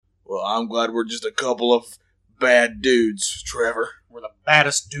Well, I'm glad we're just a couple of bad dudes, Trevor. We're the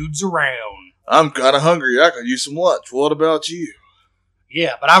baddest dudes around. I'm kind of hungry. I could use some lunch. What about you?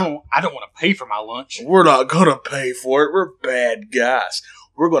 Yeah, but I don't want to pay for my lunch. We're not going to pay for it. We're bad guys.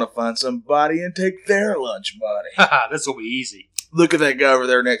 We're going to find somebody and take their lunch money. Haha, this will be easy. Look at that guy over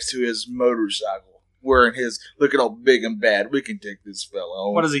there next to his motorcycle. Wearing his, look at how big and bad. We can take this fella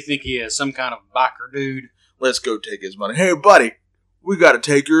home. What does he think he is? Some kind of biker dude? Let's go take his money. Hey, buddy, we got to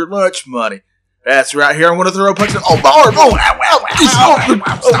take your lunch money. That's right here. I'm going to throw a punch. Oh, Ballard! Oh, ow, ow, ow.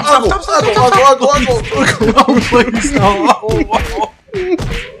 Stop. Oh, please, no.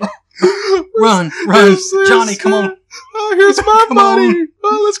 Run, Johnny, come on. Oh, here's my buddy.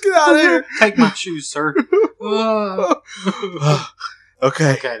 Oh, let's get out of here. Take my shoes, sir.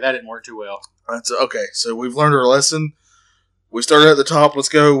 Okay, that didn't work too well. That's okay. So we've learned our lesson. We started at the top. Let's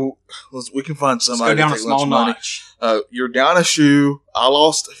go. We can find somebody Let's go down to a take small lunch money. notch. You're down a shoe. I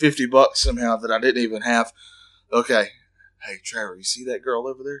lost $50 somehow that I didn't even have. Okay. Hey, Trevor, you see that girl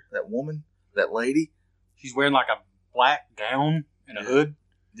over there? That woman? That lady? She's wearing like a black gown and a hood.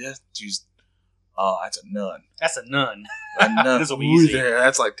 Yeah, she's. Oh, that's a nun. That's a nun. A nun. This will be easy. There.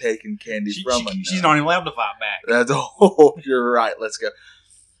 That's like taking candy from a nun. She's not even allowed to fight back. That's you're right. Let's go.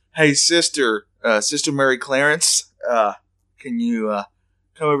 Hey, Sister Mary Clarence, can you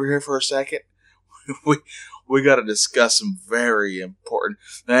come over here for a second? We got to discuss some very important.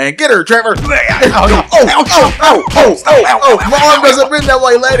 Man, get her, Trevor! Oh! My arm doesn't bend that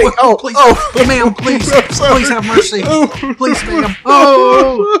way, lady. Oh, please, oh, ma'am, please have mercy. Please, ma'am.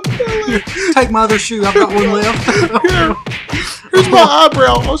 Oh, take my other shoe. I've got one left. Here's my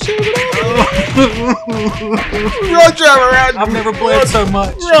eyebrow. I'll shave it off. Run, Trevor! Run! I've never bled so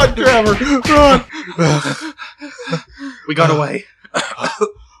much. Run, Trevor! Run! We got away. I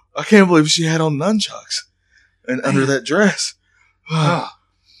can't believe she had on nunchucks and under that dress.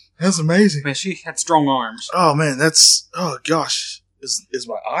 That's amazing. Man, she had strong arms. Oh man, that's gosh. Is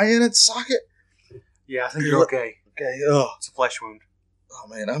my eye in its socket? Yeah, I think you're okay. Okay. It's a flesh wound. Oh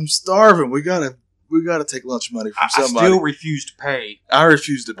man, I'm starving. We gotta take lunch money from somebody. I still refuse to pay. I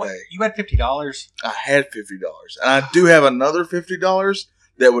refuse to pay. What? You had $50. I had $50, and I do have another $50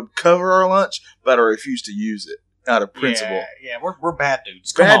 that would cover our lunch, but I refuse to use it. Out of principle. Yeah, we're bad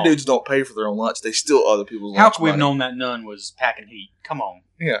dudes. Bad dudes don't pay for their own lunch. They steal other people's lunch. How could we have money. known that nun was packing heat? Come on.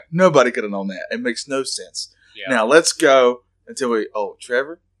 Yeah, nobody could have known that. It makes no sense. Yeah. Now, let's go until we... Oh,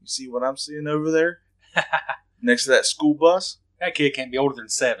 Trevor, you see what I'm seeing over there? Next to that school bus? That kid can't be older than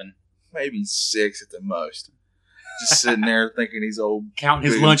 7. Maybe 6 at the most. Just sitting there thinking he's old. Counting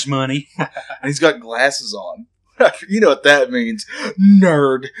his lunch money. And he's got glasses on. You know what that means.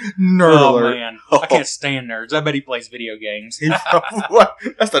 Nerd. Oh, man. I can't stand nerds. I bet he plays video games.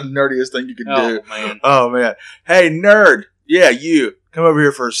 That's the nerdiest thing you can do. Man. Oh, man. Hey, nerd. Yeah, you. Come over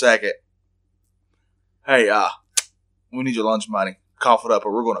here for a second. Hey, we need your lunch money. Cough it up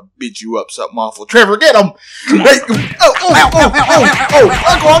or we're going to beat you up something awful. Trevor, get him! Hey, Uncle, let go!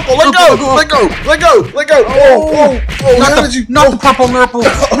 How did you... Not the purple nurple!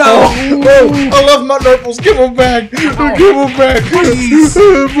 No! I love my nurples. Give them back! Give them back! Please!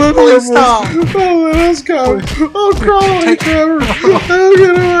 Please stop! Oh, let's go! Oh, crawl away, Trevor! Oh, get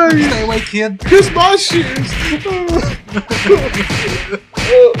away! Stay away, kid. Kiss my shoes!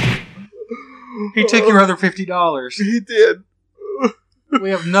 He took your other $50. He did.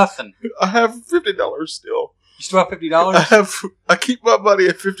 We have nothing. I have $50 still. You still have $50? I keep my money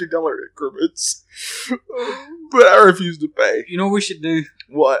at $50 increments, but I refuse to pay. You know what we should do?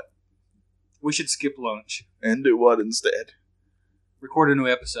 What? We should skip lunch. And do what instead? Record a new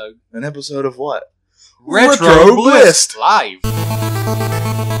episode. An episode of what? Retro Bliss Live.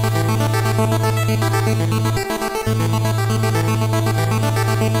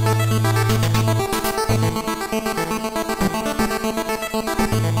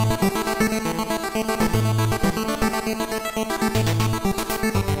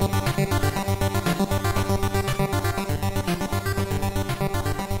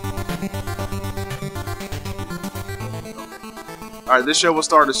 Alright, this show will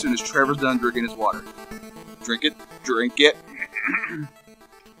start as soon as Trevor's done drinking his water. Drink it.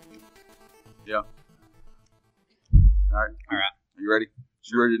 Yeah. Alright. Are you ready?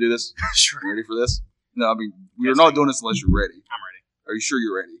 You ready to do this? Sure. You ready for this? No, I mean, we're not doing this unless you're ready. I'm ready. Are you sure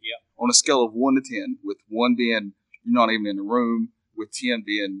you're ready? Yep. On a scale of 1 to 10, with 1 being you're not even in the room, with 10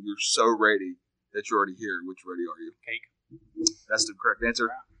 being you're so ready that you're already here, which ready are you? Cake. That's the correct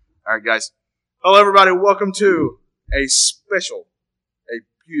answer. Alright, guys. Hello, everybody. Welcome to a special, a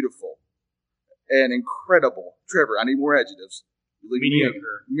beautiful, and incredible. Trevor, I need more adjectives.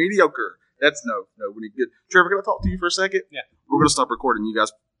 Mediocre. That's no. We need good. Trevor, can I talk to you for a second? Yeah. We're going to stop recording. You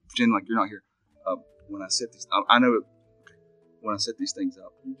guys pretend like you're not here. When I set these, I know it. Okay. When I set these things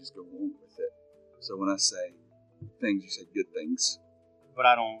up, you just go along with it. So when I say things, you say good things. But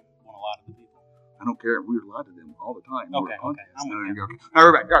I don't want to lie to the people. I don't care. We lie to them all the time. Okay. I'm with you. Okay. All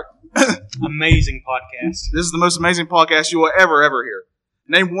right, we're back. All right. Amazing podcast. This is the most amazing podcast you will ever hear.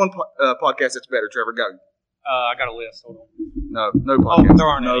 Name one podcast that's better, Trevor. Go. I got a list. Hold on. No podcasts. There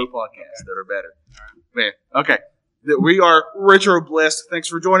aren't no any. podcasts that are better. All right. Man, okay. We are retro blessed. Thanks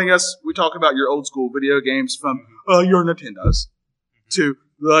for joining us. We talk about your old school video games from your Nintendos to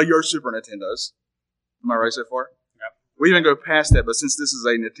your Super Nintendos. Am I right so far? Yep. We even go past that, but since this is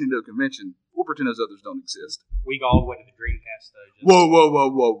a Nintendo convention, we'll pretend those others don't exist. We go all the way to the Dreamcast, though.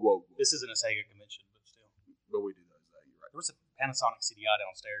 Whoa. This isn't a Sega convention, but still. But we do those. You're right. There was a Panasonic CDI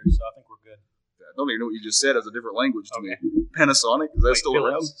downstairs, so I think we're good. I don't even know what you just said as a different language to Okay. me. Panasonic? Is that still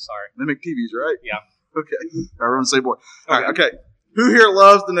around? Philips, sorry. They make TVs, right? Yeah. Okay. Everyone say more. All right, okay. Who here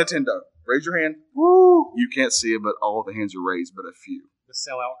loves the Nintendo? Raise your hand. Woo! You can't see it, but all the hands are raised, but a few. The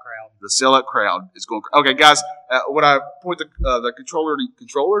sellout crowd. The sellout crowd is going. Okay, guys. When I point the controller to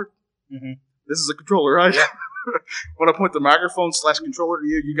controller, Mm-hmm. this is a controller, right? Yeah. When I point the microphone / controller to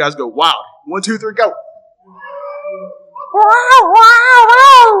you, you guys go wow. 1, 2, 3, go.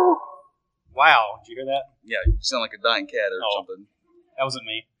 Wow, did you hear that? Yeah, you sound like a dying cat or something. That wasn't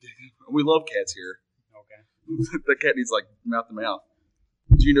me. We love cats here. Okay. The cat needs like mouth to mouth.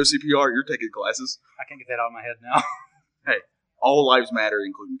 Do you know CPR? You're taking classes. I can't get that out of my head now. Hey, all lives matter,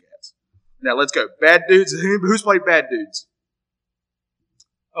 including cats. Now let's go. Bad Dudes. Who's played Bad Dudes?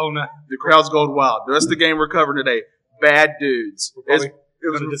 Oh, no. The crowd's going wild. The rest of the game we're covering today, Bad Dudes. We're probably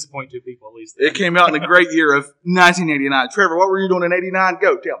going to disappoint 2 people at least. It came out in the great year of 1989. Trevor, what were you doing in 89?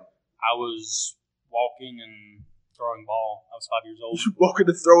 Go, tell me. I was walking and throwing ball. I was 5 years old. You walking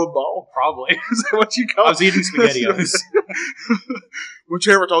to throw a ball? Probably. Is that what you call it? I was eating SpaghettiOs. When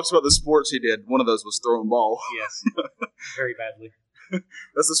Trevor talks about the sports he did, one of those was throwing ball. Yes. Very badly.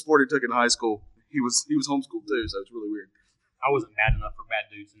 That's the sport he took in high school. He was homeschooled too, so it's really weird. I wasn't bad enough for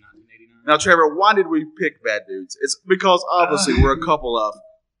Bad Dudes in 1989. Now, Trevor, why did we pick Bad Dudes? It's because obviously we're a couple of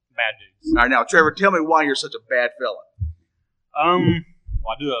Bad Dudes. All right, now, Trevor, tell me why you're such a bad fella.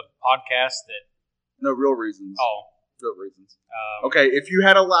 Well, I do a podcast that... No real reasons. Oh. Real reasons. Okay, if you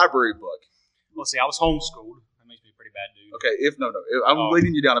had a library book. Well, see, I was homeschooled. That makes me a pretty bad dude. Okay, I'm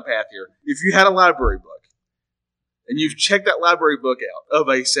leading you down a path here. If you had a library book, and you've checked that library book out of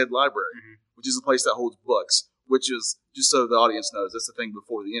a said library, which is a place that holds books, which is, just so the audience knows, that's the thing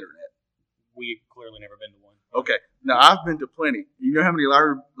before the internet. We've clearly never been to one. Okay, now I've been to plenty. You know how many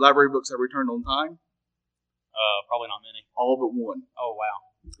library books I've returned on time? Probably not many. All but one. Oh, wow.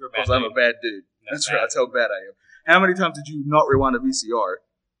 You're a bad Because dude. I'm a bad dude. That's bad. right, that's how bad I am. How many times did you not rewind a VCR?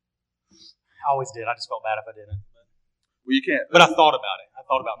 I always did. I just felt bad if I didn't. Well, you can't. But I thought about it. I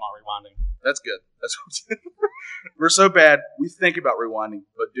thought about not rewinding. That's good. That's what we're so bad, we think about rewinding.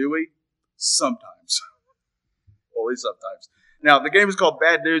 But do we? Sometimes. Only sometimes. Now, the game is called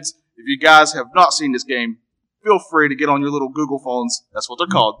Bad Dudes. If you guys have not seen this game, feel free to get on your little Google phones. That's what they're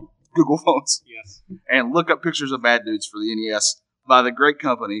called. Google phones. Yes. And look up pictures of Bad Dudes for the NES by the great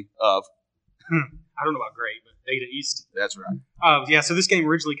company of... I don't know about great, but Data East. That's right. Yeah, so this game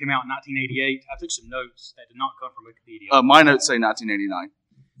originally came out in 1988. I took some notes that did not come from Wikipedia. My notes say 1989.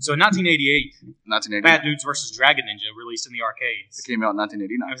 So in 1988, 1989. Bad Dudes vs. Dragon Ninja released in the arcades. It came out in It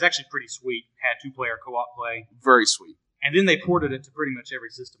 1989. was actually pretty sweet. Had 2-player co-op play. Very sweet. And then they ported it to pretty much every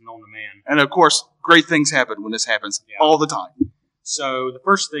system known to man. And of course, great things happen when this happens all the time. So the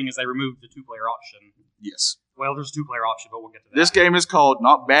first thing is they removed the 2-player option. Yes. Well, there's a 2-player option, but we'll get to that. This game is called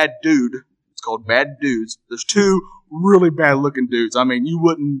not Bad Dude. It's called Bad Dudes. There's 2 really bad looking dudes. I mean, you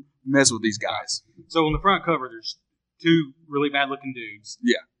wouldn't mess with these guys. So on the front cover, there's 2 really bad looking dudes.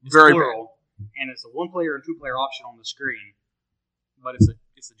 Yeah, It's very plural, and it's a 1-player and 2-player option on the screen. But it's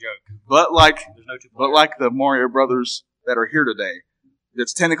a joke. But like There's no 2-player. But like the Mario Brothers that are here today,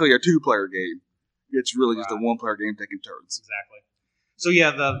 it's technically a 2-player game. It's really just a 1-player game taking turns. Exactly. So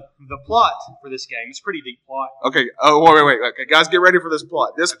yeah, the plot for this game is a pretty deep plot. Okay. Oh, wait. Okay, guys, get ready for this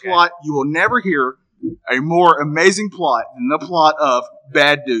plot. This plot, you will never hear a more amazing plot than the plot of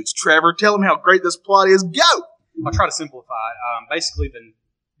Bad Dudes. Trevor, tell them how great this plot is. Go! I'll try to simplify. Basically, the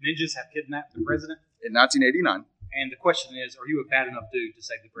ninjas have kidnapped the president, In 1989. and the question is, are you a bad enough dude to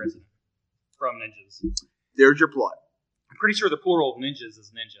save the president from ninjas? There's your plot. I'm pretty sure the plural of ninjas is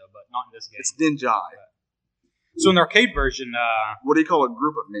ninja, but not in this game. It's Ninja. So in the arcade version, What do you call a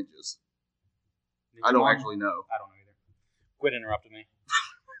group of ninjas? Ninja I don't Warrior? actually know. I don't know either. Quit interrupting me.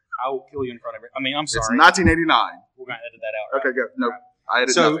 I will kill you in front of it. I mean, I'm sorry. It's 1989. We're going to edit that out. Right? Okay, go. Nope. I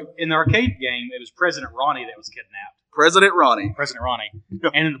edit So nothing. in the arcade game, it was President Ronnie that was kidnapped. President Ronnie. President Ronnie.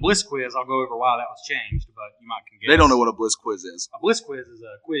 And in the Bliss Quiz, I'll go over why that was changed, but you might can guess. They don't know what a Bliss Quiz is. A Bliss Quiz is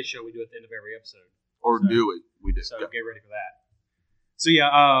a quiz show we do at the end of every episode. Or do we? We do. So Yeah. get ready for that. So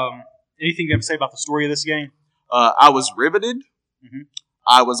anything you have to say about the story of this game? I was riveted. Mhm.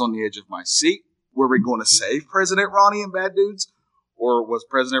 I was on the edge of my seat. Were we going to save President Ronnie and Bad Dudes? Or was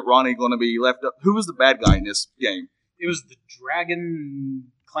President Ronnie going to be left up? Who was the bad guy in this game? It was the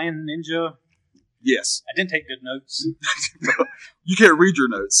Dragon Clan Ninja. Yes. I didn't take good notes. You can't read your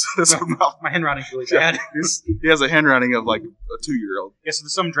notes. That's what My handwriting's really bad. He has a handwriting of like a 2-year-old. Yeah, so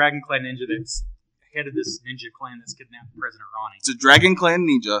there's some Dragon Clan Ninja that's head of this ninja clan that's kidnapped President Ronnie. It's a Dragon Clan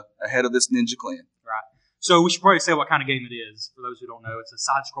ninja ahead of this ninja clan. Right. So we should probably say what kind of game it is. For those who don't know, it's a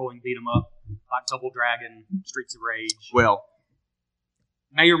side-scrolling beat-em-up, like Double Dragon, Streets of Rage. Well,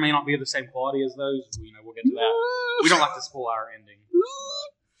 May or may not be of the same quality as those. We'll get to that. We don't like to spoil our ending.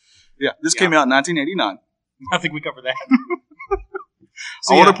 yeah, this came out in 1989. I think we covered that.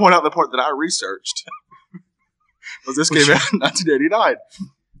 I want to point out the part that I researched. But this came out in 1989.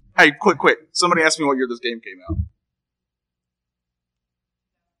 Hey, quick. Somebody asked me what year this game came out.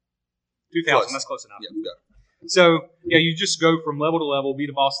 2000, Close. that's close enough. Yeah, go. So, you just go from level to level, beat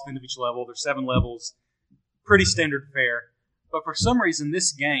a boss at the end of each level. There's 7 levels. Pretty standard fare. But for some reason,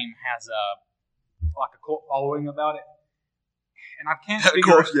 this game has a cult following about it. And I can't Of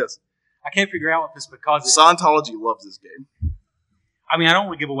figure course, yes. I can't figure out if it's because it's, Scientology loves this game. I mean, I don't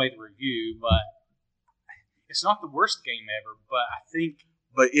want to give away the review, but it's not the worst game ever, but I think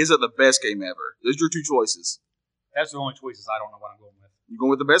But is it the best game ever? Those are your 2 choices. that's the only choices. I don't know what I'm going with. You're going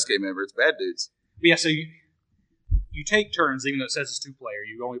with the best game ever. It's Bad Dudes. But yeah, so you take turns, even though it says it's 2-player.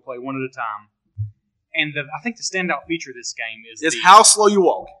 You only play one at a time. And I think the standout feature of this game is It's how slow you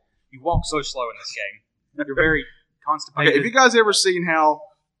walk. you walk so slow in this game. You're very constipated. Okay, have you guys ever seen how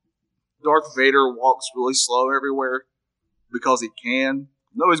Darth Vader walks really slow everywhere? Because he can.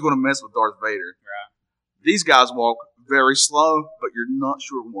 Nobody's going to mess with Darth Vader. Right. These guys walk very slow, but you're not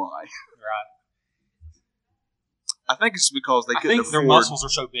sure why. Right. I think it's because they I couldn't think afford. their muscles are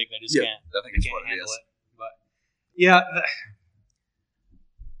so big they just Yeah, can't. I think They it's can't what it handle is. it. But yeah,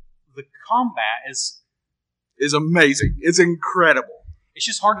 the combat It's amazing. It's incredible. it's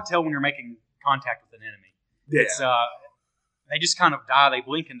just hard to tell when you're making contact with an enemy. Yeah. It's they just kind of die. They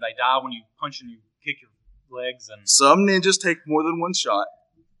blink and they die when you punch and you kick your legs and Some ninjas take more than one shot.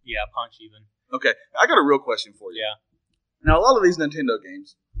 punch even. Okay, I got a real question for you. Yeah. Now, a lot of these Nintendo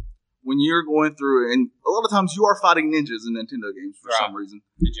games, when you're going through, and a lot of times you are fighting ninjas in Nintendo games for Right. some reason.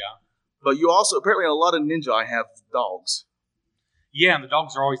 Good job. But you also, apparently, a lot of ninja have dogs. Yeah, and the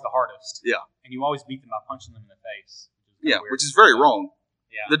dogs are always the hardest. Yeah. And you always beat them by punching them in the face. Yeah, weird. which is very wrong.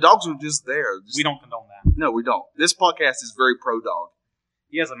 Yeah. The dogs are just there. Just- We don't condone that. No, we don't. This podcast is very pro dog.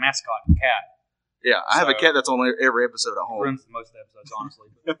 He has a mascot cat. Yeah, I have a So- cat that's on every episode at home. Runs most of the episodes, honestly.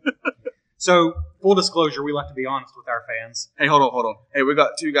 So, full disclosure, we like to be honest with our fans. Hey, hold on. Hey, we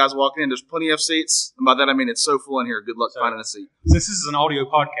got 2 guys walking in. There's plenty of seats. And by that, I mean it's so full in here. Good luck So- finding a seat. Since this is an audio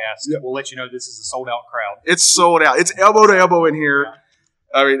podcast, Yeah. we'll let you know this is a sold-out crowd. It's sold out. It's elbow to elbow in here.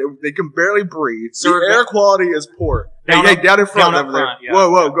 I mean, they can barely breathe. So The air quality is poor. Down Hey, up- down in front down up over there. front, yeah.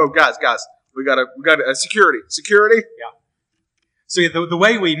 Whoa, go, guys. We got a security. Security? So yeah, the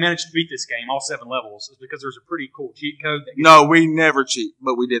way we managed to beat this game, all 7 levels, is because there's a pretty cool cheat code. That No, we never cheat,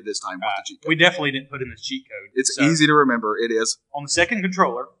 but we did this time with the cheat code. we definitely didn't put in this cheat code. It's So, easy to remember. It is. On the second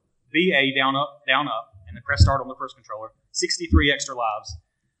controller, VA down up, and then press start on the first controller. 63 extra lives.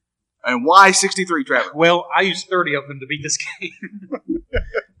 And why 63, Trevor? Well, I used 30 of them to beat this game.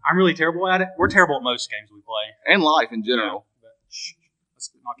 I'm really terrible at it. We're terrible at most games we play. And life in general. But shh,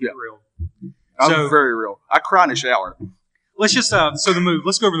 let's not get real. I'm So- very real. I cry in the shower. Let's just let's go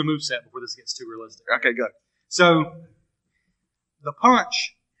over the move set before this gets too realistic. Okay, good. So the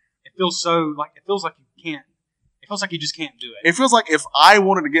punch, it feels like you just can't do it. It feels like if I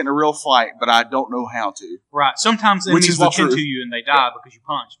wanted to get in a real fight, but I don't know how to. Right. Sometimes Which enemies is the walk into truth. you and they die because you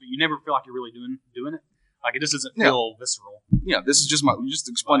punch, but you never feel like you're really doing it. Like it just doesn't feel visceral. Yeah, this is just just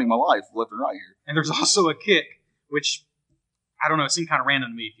explaining my life left and right here. And there's also a kick, which I don't know, it seemed kind of random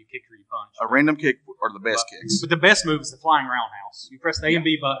to me if you kick or you punch. A random kick are the best kicks. But the best move is the flying roundhouse. You press the A and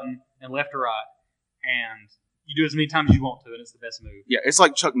B button and left or right, and you do it as many times as you want to, and it's the best move. Yeah, it's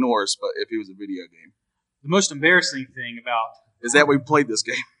like Chuck Norris, but if he was a video game. The most embarrassing thing about Is that we played this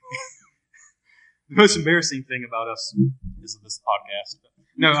game? the most embarrassing thing about us is this podcast.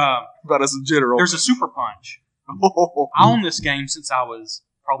 No, About us in general. there's a super punch. I own this game since I was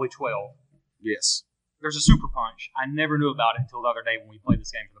probably 12. Yes, There's a super punch. I never knew about it until the other day when we played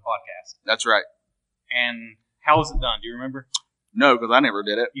this game for the podcast. that's right. And how is it done? Do you remember? No, because I never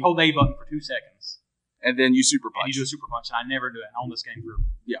did it. You hold the A button for 2 seconds. and then you super and punch. you do a super punch, and I never do it. I own this game for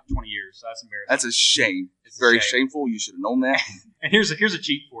 20 years, so that's embarrassing. That's a shame. It's It's very a shame. shameful. You should have known that. And here's a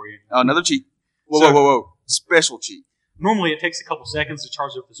cheat for you. Another cheat. So- Whoa. Special cheat. Normally, it takes a couple seconds to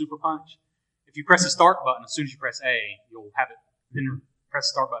charge up the super punch. If you press the start button, as soon as you press A, you'll have it. Then press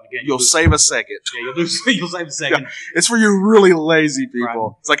the start button again. You'll save a second. Yeah, you'll save a second. It's for you really lazy people.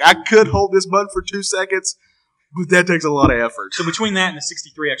 Right. It's like, I could hold this button for 2 seconds, but that takes a lot of effort. So between that and the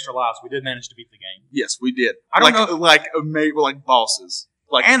 63 extra lives, we did manage to beat the game. Yes, we did. I don't know- Like bosses.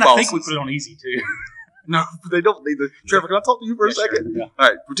 Like And bosses. I think we put it on easy too. No, they don't need the. Trevor, can I talk to you for a Yeah, sure. second? Yeah. All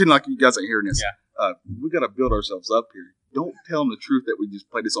right, pretend like you guys ain't hearing this. Yeah. We got to build ourselves up here. Don't tell them the truth that we just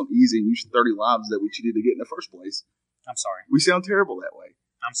played this on easy and used 30 lives that we cheated to get in the first place. I'm sorry. We sound terrible that way.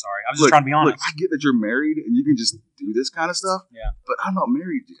 I'm sorry. I was just trying to be honest. Look, I get that you're married and you can just do this kind of stuff. Yeah. But I'm not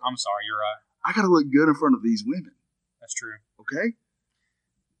married yet. I'm sorry. You're right. I got to look good in front of these women. That's true. Okay?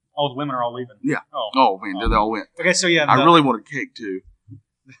 Oh, the women are all leaving. Yeah. Oh. Oh, man, they all went. Okay, so yeah. I really wanted cake, too.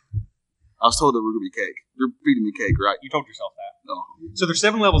 I was told there were going to be cake. You're feeding me cake, right? You told yourself that. No. So there's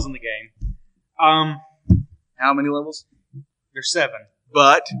 7 levels in the game. How many levels? There's 7.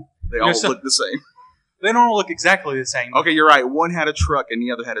 But they all There's look the same. They don't all look exactly the same. Okay, you're right. One had a truck and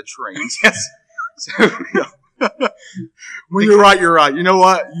the other had a train. Yes. So When you're right, you're right. You know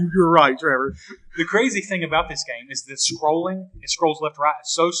what? You're right, Trevor. the crazy thing about this game is the scrolling. It scrolls left to right.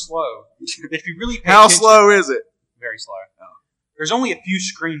 It's so slow that if you really pay How attention, slow is it? very slow. There's only a few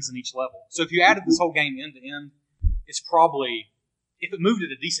screens in each level. So if you added this whole game end to end, it's probably, if it moved at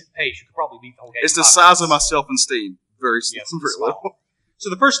a decent pace, you could probably beat the whole game. It's in the 5 size of my minutes. self-esteem. Very, Yes, very it's small. low.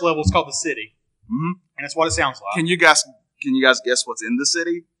 So the first level is called the city, Mhm. and it's what it sounds like. Can you guys guess what's in the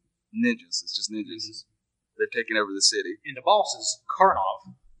city? Ninjas. It's just ninjas. They're taking over the city. And the boss is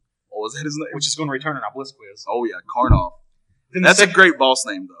Karnov, Oh, is that his name? which is going to return in our Bliss quiz. Oh yeah, Karnov. Then That's the, a great boss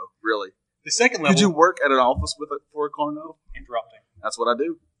name, though. Really. the second level. Could you work at an office for a Karnov? Interrupting. That's what I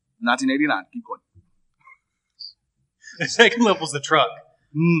do. 1989. Keep going. The second level is the truck,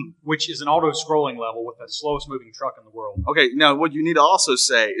 Hmm. which is an auto-scrolling level with the slowest moving truck in the world. Okay, now what you need to also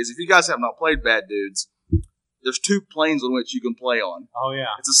say is if you guys have not played Bad Dudes, there's 2 planes on which you can play on. Oh yeah.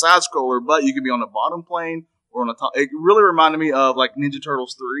 It's a side scroller, but you can be on the bottom plane or on the top. It really reminded me of like Ninja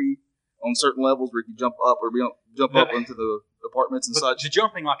Turtles 3 on certain levels where you can jump up or jump up into the apartments and But such. the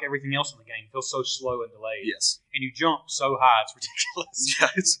jumping, like everything else in the game, feels so slow and delayed. Yes. And you jump so high, it's ridiculous. Yeah,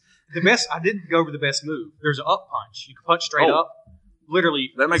 it's, The best, I didn't go over the best move. There's an up punch. You can punch straight Oh. up.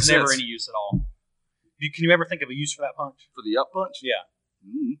 Literally, That makes it's never sense. any use at all. Can you ever think of a use for that punch? for the up punch. Yeah.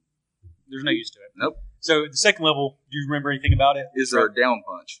 Mm. There's no use to it. Nope. So the second level, do you remember anything about it? Is there a down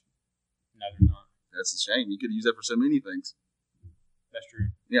punch? No, there's not. That's a shame. You could use that for so many things. That's true.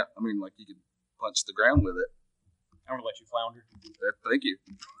 Yeah, I mean, like you could punch the ground with it. I'm going to let you flounder. Thank you.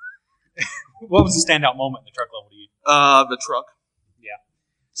 What was the standout moment in the truck level to you? The truck.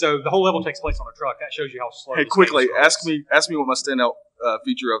 So the whole level takes place on a truck. That shows you how slow. Hey, this quickly, game scrolls. ask me what my standout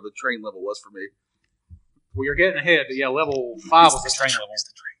feature of the train level was for me. Well, you're getting ahead. But yeah, level 5 was the train level.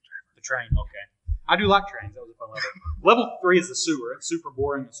 The train, okay. I do like trains. That was a fun level. Level 3 is the sewer. It's super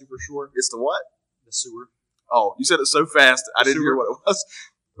boring and super short. It's the what? The sewer. Oh, you said it so fast, I didn't hear Sewer. what it was.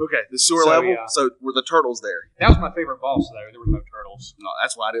 Okay, the sewer So, level. yeah. So were the turtles there? That was my favorite boss, though. There was no turtles. No,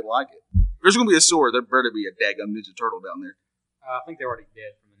 that's why I didn't like it. If there's gonna be a sewer, there better be a daggum Ninja Turtle down there, I think they're already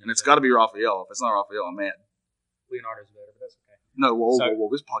dead. From the and it's got to be Raphael. If it's not Raphael, I'm mad. Leonardo's better, but that's okay. No, whoa, So- whoa, whoa!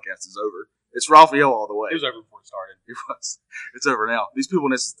 This podcast is over. It's Raphael all the way. It was over before it started. It was. It's over now. These people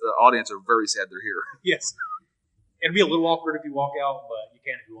in this audience are very sad they're here. Yes. It'd be a little awkward if you walk out, but you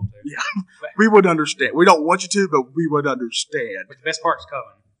can if you want to. Yeah. We would understand. We don't want you to, but we would understand. But the best part's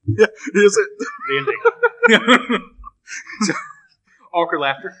coming. Is it? The ending. So, awkward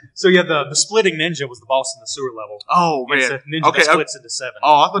laughter. So yeah, the splitting ninja was the boss in the sewer level. Oh It's man. a ninja Okay, that splits into 7.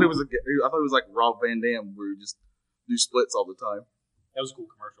 Oh, I thought it was like Rob Van Dam, where you just do splits all the time. That was a cool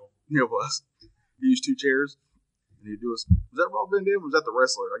commercial. Yeah, it was. You use 2 chairs, and you do was that Rob Van Dam or was that the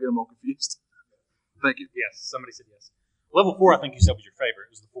wrestler? I get them all confused. Thank you. Yes, somebody said yes. Level 4, I think you said was your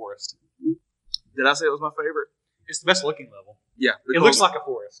favorite. It was the forest. Did I say it was my favorite? It's the best looking level. Yeah. It looks like a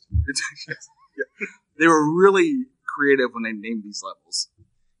forest. Yeah. They were really creative when they named these levels.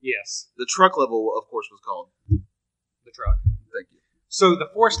 Yes, The truck level, of course, was called. the truck. Thank you. So the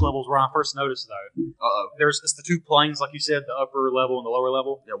forest levels where I first noticed though. Uh-oh. It's the 2 planes, like you said, the upper level and the lower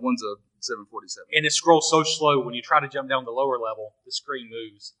level. Yeah, one's a 747. And it scrolls so slow when you try to jump down the lower level, the screen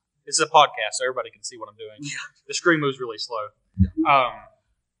moves. This is a podcast, so everybody can see what I'm doing. Yeah. The screen moves really slow.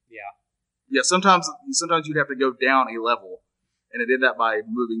 Yeah, sometimes you'd have to go down a level, and it did that by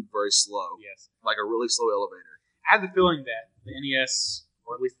moving very slow, Yes. like a really slow elevator. I have the feeling that the NES,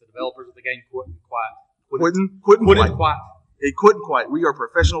 or at least the developers of the game, couldn't quite Couldn't Couldn't quite. quite. It couldn't quite. We are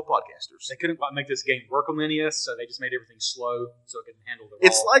professional podcasters. They couldn't quite make this game work on the NES, so they just made everything slow so it could handle the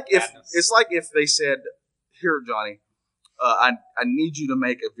It's raw like badness. if they said, "Here, Johnny, I need you to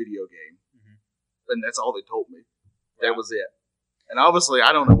make a video game," and that's all they told me. That Right. was it. And obviously,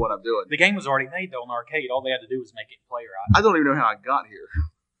 I don't know what I'm doing. The game was already made though in the arcade. All they had to do was make it play right. I don't even know how I got here.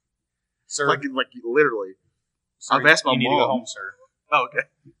 Sir, Like literally. sir, I've asked my you need to go mom. home, sir. Oh, okay.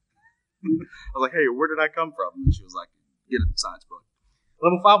 I was like, "Hey, where did I come from?" And she was like, "Get a science book."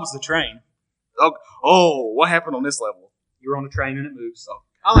 Level 5 was the train. Oh, what happened on this level? You're on a train and it moves. Oh.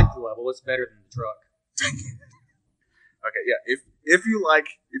 I like the level. It's better than the truck. Okay, yeah.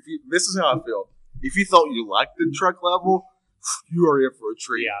 This is how I feel. If you thought you liked the truck level, you are in for a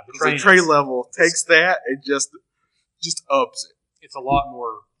treat. Yeah, the 'Cause train the train is- level takes that and just ups it. It's a lot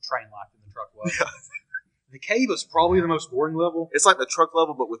more train-like than the truck level. The cave is probably the most boring level. It's like the truck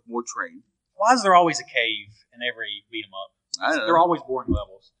level, but with more train. Why is there always a cave in every beat 'em up? I don't They're know. always boring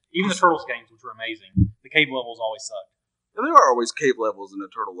levels. Even the Turtles games, which were amazing, the cave levels always suck. There are always cave levels and the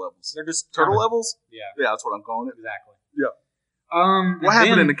turtle levels. They're just Turtle kinda- levels? Yeah, Yeah, that's what I'm calling it. exactly. Yeah. and What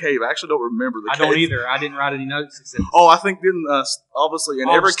happened in then- the cave? I actually don't remember the I cave. don't either. I didn't write any notes except Oh, I think then obviously in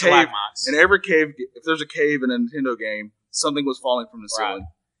all every the cave, stalagmites. if there's a cave in a Nintendo game, something was falling from the ceiling.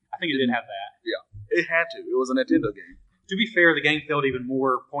 I think it did have that. It had to. It was a Nintendo game. To be fair, the game felt even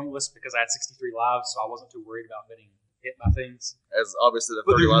more pointless because I had 63 lives, so I wasn't too worried about getting hit by things. As obviously the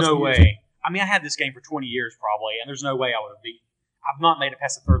But 30 there's last no years. way. I mean, I had this game for 20 years probably, and there's no way I would have beat. I've not made it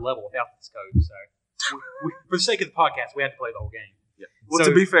past the third level without this code, so for the sake of the podcast, we had to play the whole game. Yeah. Well,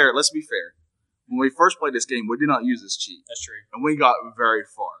 So- to be fair, let's be fair. When we first played this game, we did not use this cheat, That's true. and we got very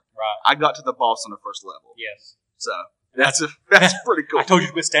far. Right. I got to the boss on the first level, Yes. so that's pretty cool. I told you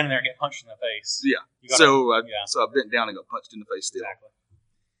to quit standing there and get punched in the face. Yeah. You gotta- yeah. So I bent down and got punched in the face. Still, Exactly.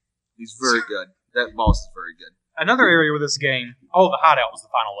 he's very good. That boss is very good. Another area with this game, the hideout was the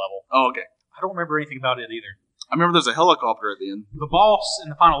final level. Oh, okay. I don't remember anything about it either. I remember there's a helicopter at the end. The boss in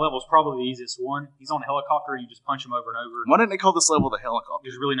the final level is probably the easiest one. He's on a helicopter and you just punch him over and over. Why didn't they call this level the helicopter?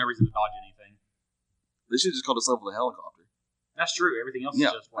 There's really no reason to dodge anything. They should just call this level the helicopter. That's true. Everything else Yeah,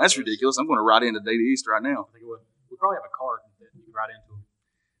 is just one that's of those. ridiculous. I'm going to ride into Data East right now. I think it would. We probably have a card that you can write into them.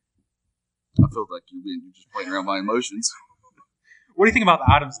 I feel like you're just playing around my emotions. What do you think about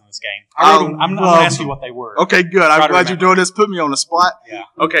the items in this game? I'm going to love ask you what they were. Okay, good. Try I'm to glad you're remember. doing this. Put me on the spot. Yeah.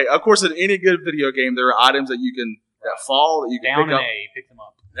 Okay, of course, in any good video game, there are items that you can that fall that you can Down pick and up. A, pick them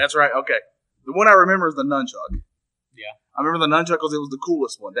up. That's right. Okay, the one I remember is the nunchuck. Yeah. I remember the nunchuck because it was the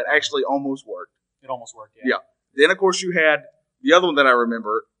coolest one that actually almost worked. It almost worked, Yeah. Then, of course, you had the other one that I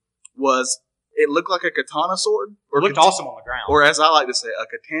remember was it looked like a katana sword, It looked awesome on the ground. or as I like to say, a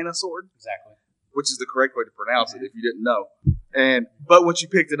katana sword, Exactly. which is the correct way to pronounce it if you didn't know. But once you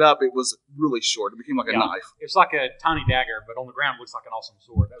picked it up, it was really short. It became like a Yeah. knife. It's like a tiny dagger, but on the ground it looks like an awesome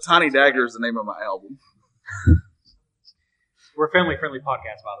sword. That was Tiny pretty Dagger is the name of my album. We're a family-friendly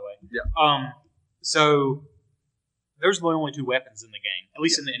podcast, by the way. Yeah. So there's really only two weapons in the game, at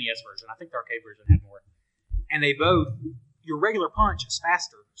least in the NES version. I think the arcade version had more. And they both, your regular punch is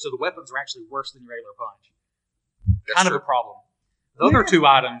faster, so the weapons are actually worse than your regular punch. That's Kind true. of a problem. The other two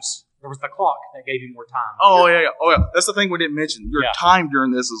items, there was the clock that gave you more time. Oh yeah. That's the thing we didn't mention. Your Yeah. time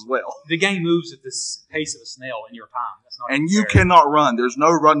during this as well, The game moves at this pace of a snail in your time. That's not and even you fair. cannot run. There's no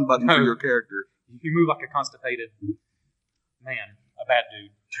run button for No. your character. You move like a constipated man, a bad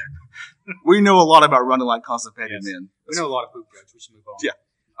dude. We know a lot about running like constipated Yes. men. We know a lot of poop jokes. We should move on.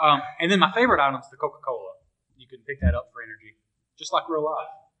 Yeah. And then my favorite item is the Coca-Cola. You can pick that up for energy, just like real life.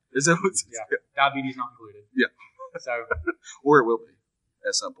 Is that what's, Yeah. Diabetes not included. Yeah. So, Or it will be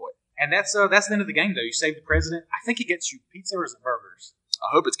at some point. and that's the end of the game, though. You save the president. I think he gets you pizza or is it burgers?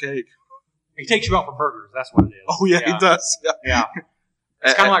 I hope it's cake. He takes you out for burgers. That's what it is. Oh yeah, he does. Yeah. Yeah.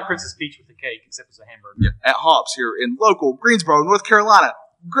 It's kind of like Princess Peach with the cake, except it's a hamburger. Yeah, at Hops here in local Greensboro, North Carolina.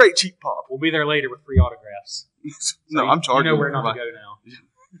 Great cheap pop. We'll be there later with free autographs. No, So I'm charging. You know where you not for to my- go now.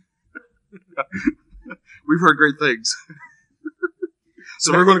 We've heard great things.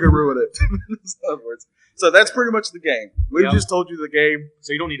 So we're going to go ruin it. In other words. So that's pretty much the game. We've Yeah. just told you the game.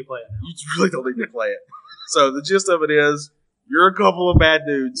 So you don't need to play it now. You really don't need to play it. So the gist of it is, you're a couple of bad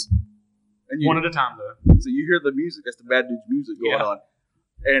dudes. And you, One at a time, though. so you hear the music. That's the bad dudes music going Yeah. on.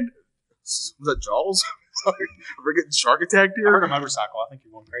 And was that Jaws? Sorry. We're getting shark attacked I heard here? a motorcycle. I think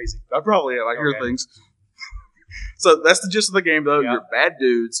you're going crazy. I probably am. I hear Okay. things. So that's the gist of the game, though. Yeah. You're bad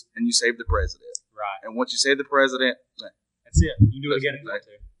dudes, and you save the president. Right. And once you save the president, That's it. You can do it again if you want to.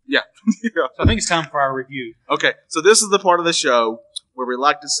 yeah. So I think it's time for our review. Okay, so this is the part of the show where we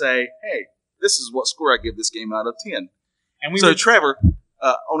like to say, hey, this is what score I give this game out of 10. And we So, were, Trevor,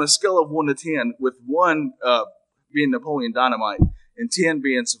 on a scale of 1 to 10, with 1 being Napoleon Dynamite and 10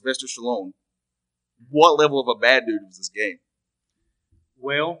 being Sylvester Stallone, what level of a bad dude was this game?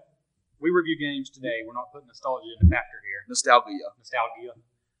 Well, we review games today. We're not putting nostalgia in the factor here. Nostalgia.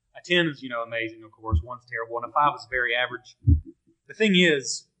 A 10 is, amazing, of course. 1's terrible, and a 5 is very average. The thing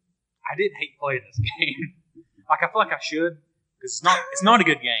is, I didn't hate playing this game. I feel like I should, because it's not a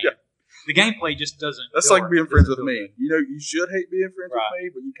good game. Yeah. The gameplay just doesn't. That's like being friends with me. You should hate being friends with me,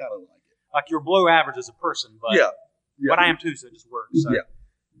 but you kind of like it. Like you're below average as a person, but but I am too, so it just works. So. Yeah.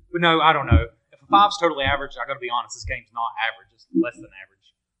 But no, I don't know. If a 5's totally average, I got to be honest, this game's not average. It's less than average.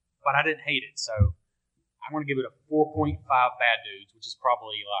 But I didn't hate it, so I'm going to give it a 4.5 bad dudes, which is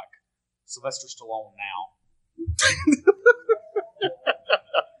probably like Sylvester Stallone now.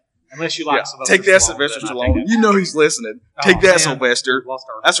 Unless you like Sylvester Stallone. Take that, Sylvester Stallone. You know he's listening. Take that, Sylvester.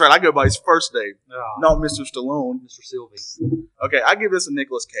 That's right. I go by his first name, not Mr. Stallone. Mr. Sylvie. Okay, I give this a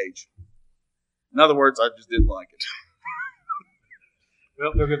Nicolas Cage. In other words, I just didn't like it.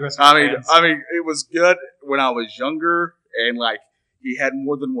 Well, they're good I mean, it was good when I was younger, and he had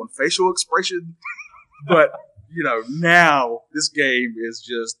more than one facial expression. But now this game is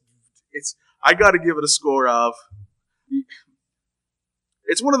just I got to give it a score of.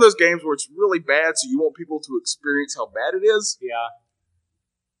 It's one of those games where it's really bad, so you want people to experience how bad it is. Yeah.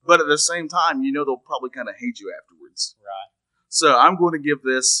 But at the same time, they'll probably kind of hate you afterwards. Right. So I'm going to give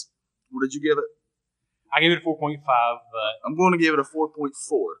this. What did you give it? I gave it a 4.5, but I'm going to give it a 4.4.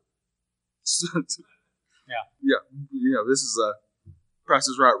 Yeah. Yeah. This is Price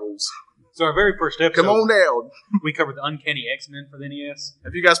is Right rules. So our very first episode. Come on down. We covered the Uncanny X-Men for the NES.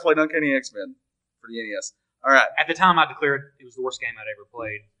 Have you guys played Uncanny X-Men for the NES? All right. At the time, I declared it was the worst game I'd ever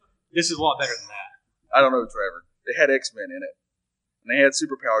played. This is a lot better than that. I don't know, Trevor. They had X-Men in it, and they had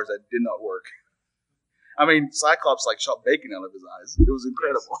superpowers that did not work. I mean, Cyclops shot bacon out of his eyes. It was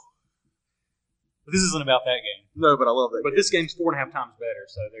incredible. Yes. But this isn't about that game. No, but I love that. But game. this game's 4.5 times better.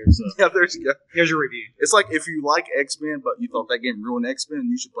 So there's there you go. Here's your review. It's like if you like X-Men, but you thought that game ruined X-Men,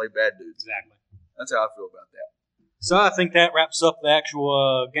 you should play Bad Dudes. Exactly. That's how I feel about that. So I think that wraps up the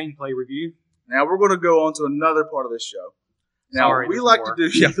actual gameplay review. Now we're going to go on to another part of this show. Now Sorry, we like more. to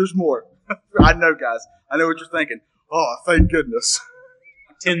do. Yeah, there's more. I know, guys. I know what you're thinking. Oh, thank goodness.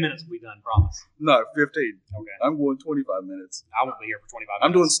 10 minutes will be done, promise. No, 15. Okay. I'm going 25 minutes. I won't be here for 25 minutes.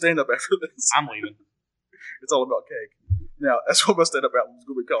 I'm doing stand-up after this. I'm leaving. It's all about cake. Now, that's what my stand-up album is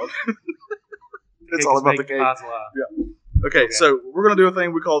going to be called. It's all about the cake. Yeah. Okay, so we're going to do a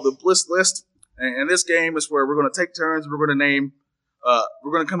thing we call the Bliss List. And this game is where we're going to take turns. We're going to name,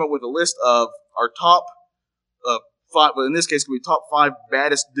 we're going to come up with a list of our top 5, but in this case, it's going to be top 5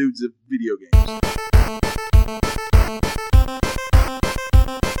 baddest dudes of video games.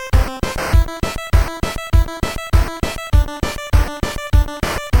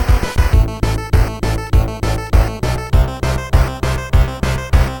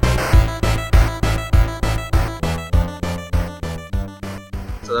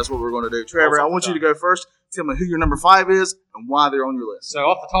 So that's what we're going to do. Trevor, I want you to go first. Tell me who your number 5 is and why they're on your list. So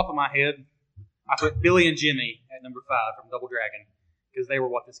off the top of my head, I put Billy and Jimmy at number 5 from Double Dragon because they were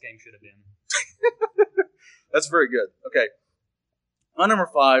what this game should have been. That's very good. Okay. On number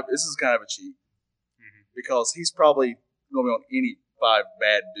 5, this is kind of a cheat because he's probably going to be on any 5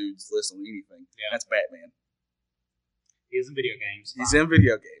 bad dudes list on anything. Yeah. That's Batman. He is in video games. He's in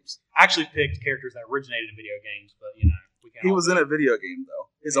video games. I actually picked characters that originated in video games, but we can't. He was in a video game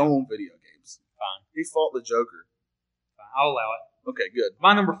though. His own video games. Fine. He fought the Joker. Fine. I'll allow it. Okay, good.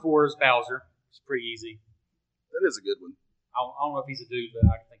 My number 4 is Bowser. It's pretty easy. That is a good one. I don't know if he's a dude, but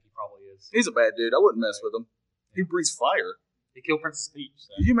I think he probably is. He's a bad dude. I wouldn't mess with him. He breathes fire. He killed Princess Peach.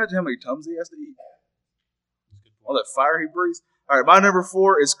 So. Could you imagine how many tums he has to eat? All that fire he breathes. All right, my number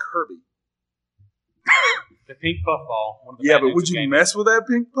 4 is Kirby. The pink puffball. One of the Yeah, bad but dudes would you game. mess with that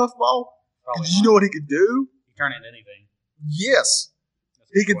pink puffball? Probably Did you know what he could do? He turn into anything. Yes.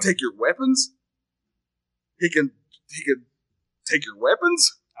 That's He can what- take your weapons. He can take your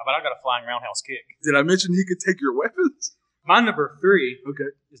weapons. How about I got a flying roundhouse kick? Did I mention he could take your weapons? My number 3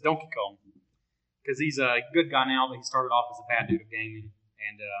 Okay. is Donkey Kong. Because he's a good guy now, but he started off as a bad dude of gaming.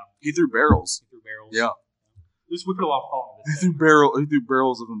 And He threw barrels. he threw barrels. Yeah. We put a lot of thought into He this. threw thing. He threw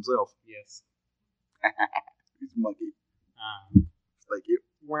barrels of himself. Yes. He's a monkey. Uh, Thank you.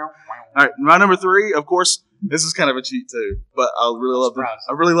 wow. All right, my number 3, of course, this is kind of a cheat too, but I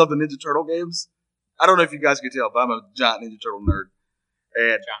really love the Ninja Turtle games. I don't know if you guys can tell, but I'm a giant Ninja Turtle nerd.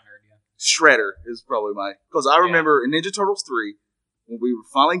 And Giant nerd, yeah. Shredder is probably because I remember in Ninja Turtles 3, when we would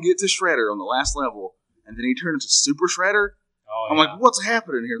finally get to Shredder on the last level, and then he turned into Super Shredder. Oh, I'm yeah. like, what's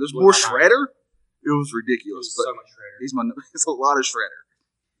happening here? There's Blew more my mind. Shredder? It was It ridiculous. was But so much Shredder. it's a lot of Shredder.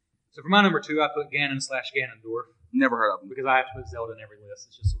 So for my number 2, I put Ganon/Ganondorf Never heard of him. because I have to put Zelda in every list.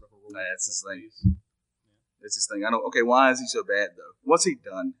 It's just sort of a rule. That's his thing. That's his thing. I don't. Okay, why is he so bad though? What's he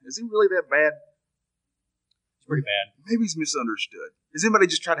done? Is he really that bad? It's pretty bad. Maybe he's misunderstood. Has anybody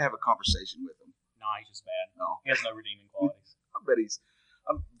just tried to have a conversation with him? Nah, he's just bad. No. He has no redeeming qualities. I bet he's.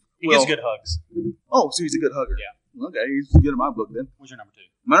 He gives good hugs. Oh, so he's a good hugger. Yeah. Okay, he's good in my book then. What's your number 2?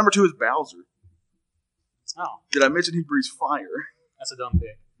 My number 2 is Bowser. Oh, Did I mention he breathes fire? that's a dumb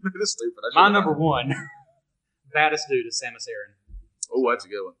pick. That's stupid. My number 1, baddest dude is Samus Aran. Oh, that's a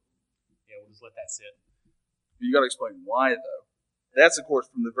good one. Yeah, we'll just let that sit. You got to explain why though. That's of course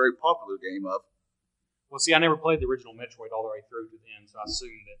from the very popular game of. Well, see, I never played the original Metroid all the way through to the end, so I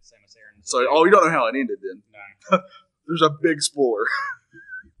assumed that Samus Aran is So, oh, you don't know how it ended then. No. There's a big spoiler.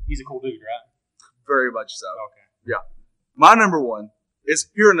 He's a cool dude, right? Very much so. Okay. My number 1 is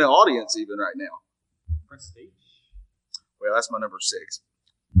here in the audience even right now. Princess Peach. Well, that's my number 6.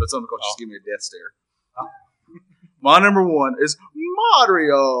 But some coach just give me a death stare. Oh. My number 1 is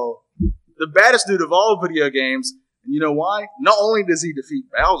Mario, the baddest dude of all video games. And you know why? Not only does he defeat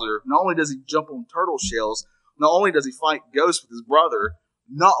Bowser, not only does he jump on turtle shells, not only does he fight ghosts with his brother,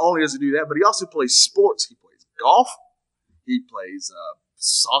 not only does he do that, but he also plays sports. He plays golf. He plays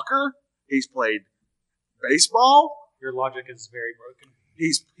soccer. He's played baseball. Your logic is very broken.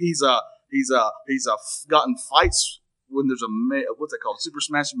 He's gotten fights when there's what's that called? Super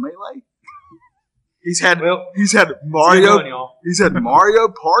Smash Melee. He's had Mario. It's a good one, y'all. He's had Mario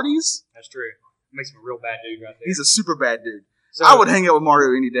parties. That's true. Makes him a real bad dude right there. He's a super bad dude. So, I would hang out with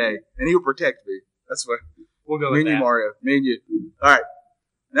Mario any day, and he would protect me. That's what. We'll go Me with and you, that. Mario. Me and you. All right.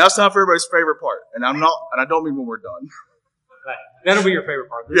 Now it's time for everybody's favorite part, and I don't mean when we're done. Right. That'll be your favorite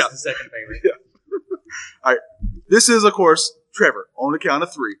part. This Yeah. is the second favorite. Yeah. All right. This is, of course, Trevor. On the count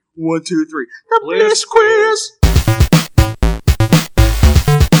of 3. 1, 2, 3. The Bliss Bliss Quiz.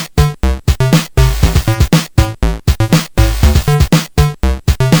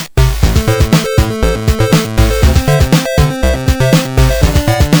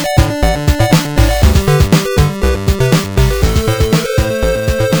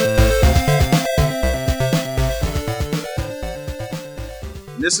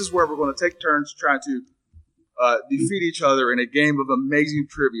 This is where we're going to take turns trying to defeat each other in a game of amazing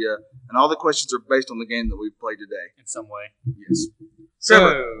trivia, and all the questions are based on the game that we've played today. In some way. Yes. So,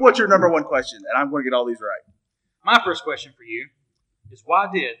 Trevor, what's your number 1 question? And I'm going to get all these right. my first question for you is why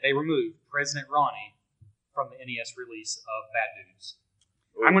did they remove President Ronnie from the NES release of Bad Dudes?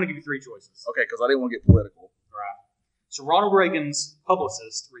 I'm going to give you 3 choices. Okay, because I didn't want to get political. Right. So Ronald Reagan's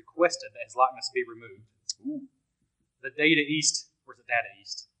publicist requested that his likeness be removed. Ooh. The Data East, or is it Data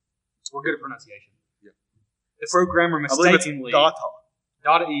East? We're good at pronunciation. Yeah. The programmer I believe it's mistakenly, Data.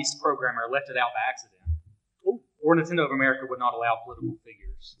 Data East programmer left it out by accident. Ooh. Or Nintendo of America would not allow political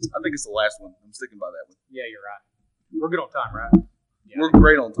figures. I think it's the last one. I'm sticking by that one. Yeah, you're right. We're good on time, right? Yeah. We're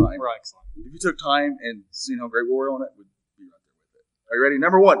great on time. We're excellent. If you took time and seen how great we were on it, we'd be right there with it. Are you ready?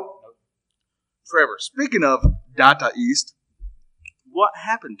 Number 1. Nope. Trevor, speaking of Data East, what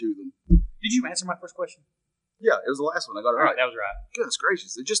happened to them? Did you answer my first question? Yeah, it was the last one. I got it All right. right, that was right. Goodness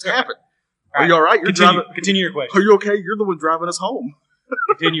gracious, it just happened. All Are you all right? You're Continue, driving. continue your question. Are you okay? You're the one driving us home.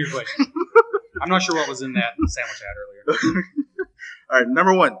 Continue your question. I'm not sure what was in that sandwich I had earlier. All right,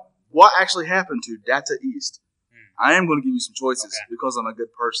 number 1. What actually happened to Data East? I am going to give you some choices Okay. because I'm a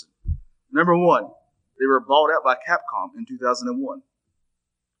good person. Number 1, they were bought out by Capcom in 2001.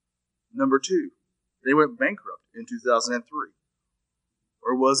 Number 2, they went bankrupt in 2003.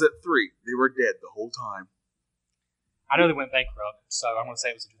 Or was it 3? They were dead the whole time. I know they went bankrupt, so I'm going to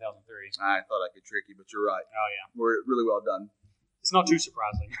say it was in 2003. I thought I could trick you, but you're right. Oh, yeah. We're really well done. It's not too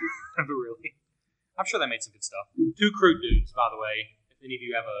surprising, but really. I'm sure they made some good stuff. 2 Crude Dudes, by the way. If any of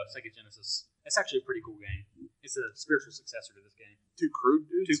you have a Sega Genesis, it's actually a pretty cool game. It's a spiritual successor to this game. 2 Crude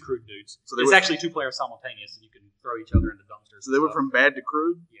Dudes? 2 Crude Dudes. So they it's went- actually 2 players simultaneous, and you can throw each other into dumpsters. So they went from bad to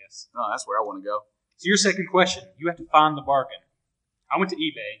crude? Yes. Oh, that's where I want to go. So your second question, you have to find the bargain. I went to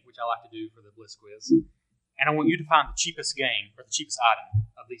eBay, which I like to do for the Bliss Quiz, and I want you to find the cheapest game or the cheapest item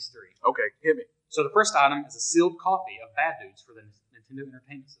of these 3. Okay, hit me. So the first item is a sealed copy of Bad Dudes for the Nintendo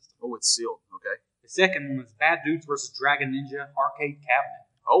Entertainment System. Oh, it's sealed. Okay. The second one is Bad Dudes vs. Dragon Ninja arcade cabinet.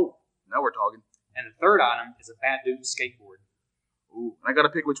 Oh, now we're talking. And the third item is a Bad Dudes skateboard. Ooh, and I got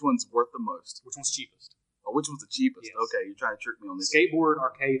to pick which one's worth the most. Which one's cheapest? Oh, which one's the cheapest? Yes. Okay, you're trying to trick me on this. Skateboard,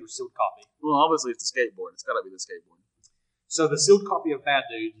 arcade, or sealed copy. Well, obviously it's the skateboard. It's got to be the skateboard. So the sealed copy of Bad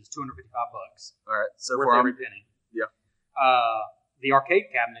Dudes is $255. All right, so Worth far every penny. Yeah. The arcade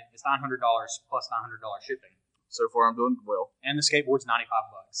cabinet is $900 plus $900 shipping. So far I'm doing well. And the skateboard's $95.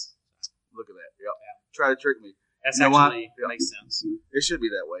 Look at that. Yep. Try to trick me. That's You know why? actually Yeah. makes sense. It should be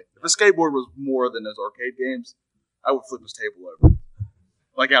that way. If a skateboard was more than those arcade games, I would flip his table over,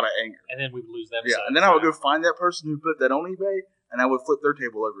 like out of anger. And then we would lose the Yeah, episode. and then I would go find that person who put that on eBay, and I would flip their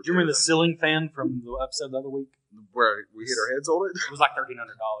table over. Do you remember the ceiling fan from the episode the other week? where we hit our heads on it? It was like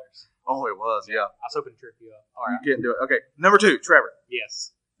 $1,300. Oh, it was. Yeah, I was hoping to trip you up. All right. you can't do it. Okay, number 2, Trevor.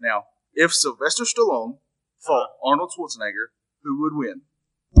 Yes. Now, if Sylvester Stallone fought Arnold Schwarzenegger, who would win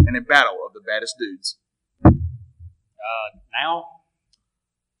in a battle of the baddest dudes? Now,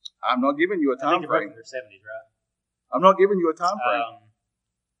 I'm not giving you a I time think they're both in frame. their 70s, right? I'm not giving you a time frame.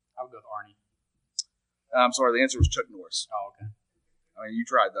 I would go with Arnie. I'm sorry, the answer was Chuck Norris. Oh, okay. I mean, you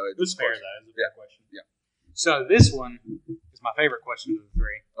tried though. It was fair, though. It was a fair Yeah. question. Yeah. So this one is my favorite question of the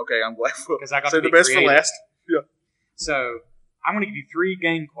three. Okay, I'm glad. Because I got Save to the be best creative. for last. Yeah. So I'm going to give you 3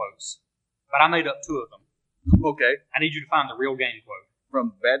 game quotes, but I made up 2 of them. Okay, I need you to find the real game quote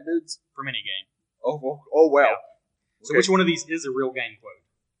from Bad Dudes. from any game. Oh wow. Yeah. So Okay. which one of these is a real game quote?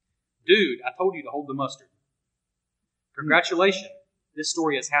 Dude, I told you to hold the mustard. Congratulations. This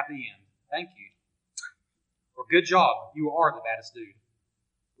story has happy end. Thank you. Or good job. You are the baddest dude.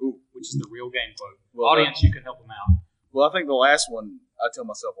 Ooh. Which is the real game quote. Well, Audience, you can help them out. Well, I think the last one I tell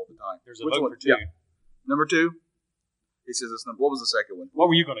myself all the time. There's a Which vote one? for 2. Yeah. Number 2. He says this. What was the second one? What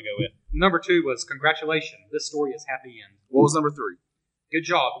were you going to go with? Number 2 was congratulations. This story is happy end. What was number 3? Good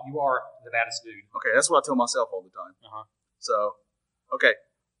job. You are the baddest dude. Okay, that's what I tell myself all the time. Uh-huh. So, okay.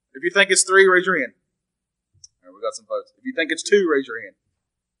 If you think it's 3, raise your hand. All right, we got some votes. If you think it's 2, raise your hand.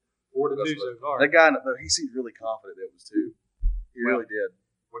 4 to That's 2 so far. That guy, though, he seemed really confident that it was 2. He Well, really did.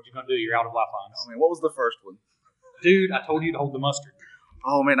 What you going to do? You're out of lifelines. I mean, what was the first one? Dude, I told you to hold the mustard.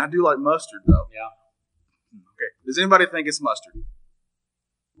 Oh, man, I do like mustard, though. Yeah. Okay. Does anybody think it's mustard?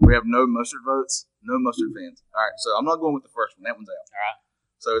 We have no mustard votes, no mustard fans. All right, so I'm not going with the first one. That one's out. All right.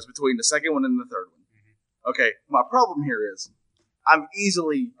 So it's between the second one and the third one. Mm-hmm. Okay, my problem here is I'm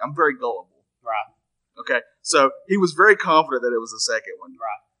very gullible. Right. Okay, so he was very confident that it was the second one.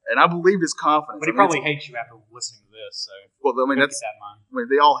 Right. And I believed his confidence. But he I mean, probably it's- hates you after listening to this, so well, I mean, keep that's, that in mind. I mean,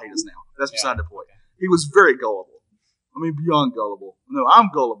 they all hate us now. That's Yeah. beside the point. Okay. He was very gullible. I mean, beyond gullible. No, I'm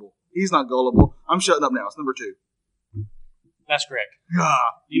gullible. He's not gullible. I'm shutting up now. It's number 2. That's correct. Yeah.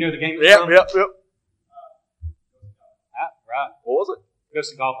 You know the game? Yep. Right. What was it?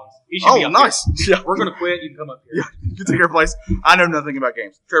 Ghosts and Goblins. He should be Oh, up nice. Yeah. there. We're going to quit. You can come up here. Yeah, you take your place. I know nothing about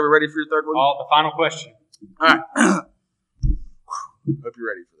games. Trevor, ready for your third one? Oh, the final question. All right. Hope you're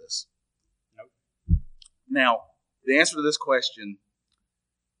ready for this. Nope. Now, the answer to this question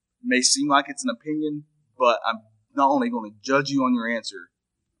may seem like it's an opinion, but I'm not only going to judge you on your answer,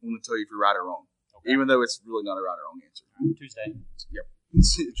 I'm going to tell you if you're right or wrong, Okay. even though it's really not a right or wrong answer. Tuesday.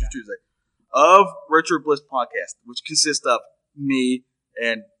 It's your Tuesday. Of Retro Bliss Podcast, which consists of me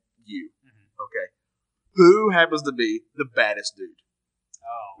and you. Mm-hmm. Okay. Who happens to be the baddest dude?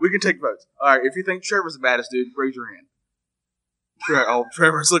 Oh. We can take votes. All right, if you think Trevor's the baddest dude, raise your hand.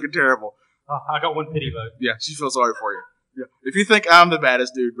 Trevor's looking terrible. Oh, I got one pity vote. Yeah, she feels sorry for you. Yeah. If you think I'm the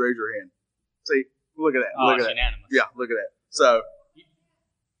baddest dude, raise your hand. See, look at that. Oh, Look it's at that. unanimous. Yeah, look at that. So,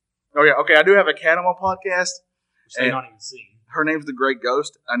 okay, I do have a cat on my podcast. Which they've And- not even seen. Her name's the Great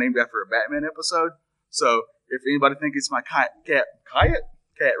Ghost. I named it after a Batman episode. So, if anybody thinks it's my cat,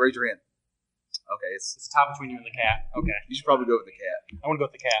 raise your hand. Okay, It's a tie between you and the cat. Okay. you should probably go with the cat. I want to go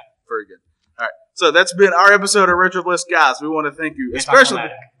with the cat. Very good. All right, so that's been our episode of Retro Bliss, guys. We want to thank you,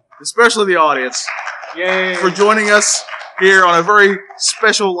 Anticlimactic. especially the audience, Yay. for joining us here on a very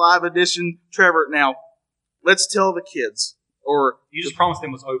special live edition. Trevor, now let's tell the kids, or You just promised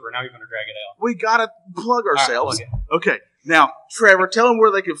them was over. Now you're going to drag it out. we gotta plug All right, ourselves. plug it. Okay, now Trevor, tell them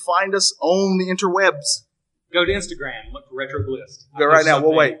where they can find us on the interwebs. Go to Instagram. Look for Retro Bliss. Go right now.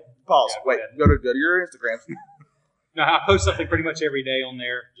 We'll wait. Pause. Yeah, go wait. ahead. Go to your Instagram. No, I post something pretty much every day on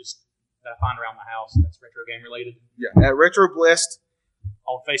there, just that I find around the house that's retro game related. Yeah, at Retro Blessed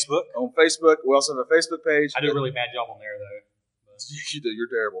On Facebook. on Facebook. We also have a Facebook page. I do a really bad job on there, though. But- You do. You're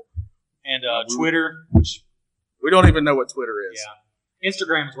terrible. And we- Twitter, which, We don't even know what Twitter is. yeah.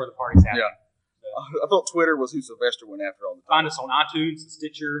 Instagram is where the party's happening. I thought Twitter was who Sylvester went after all the time. Find us on iTunes,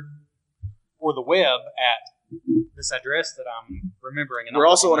 Stitcher, or the web at this address that I'm remembering. And We're I'm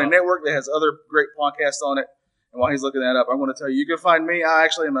also on a looking up. network that has other great podcasts on it. And while he's looking that up, I'm going to tell you, you can find me. I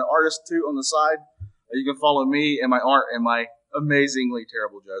actually am an artist too on the side. You can follow me and my art and my amazingly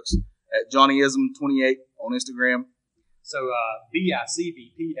terrible jokes at JohnnyIsm28 on Instagram. So,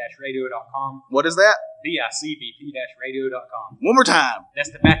 bicbp-radio.com. What is that? bicbp-radio.com. One more time. That's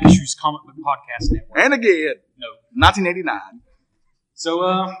the Back Issues Comic Book Podcast Network. And again, No. 1989.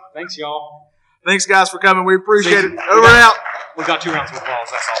 So, thanks, y'all. Thanks, guys, for coming. We appreciate it. Over and out. We got 2 rounds of applause.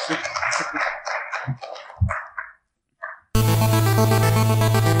 That's all.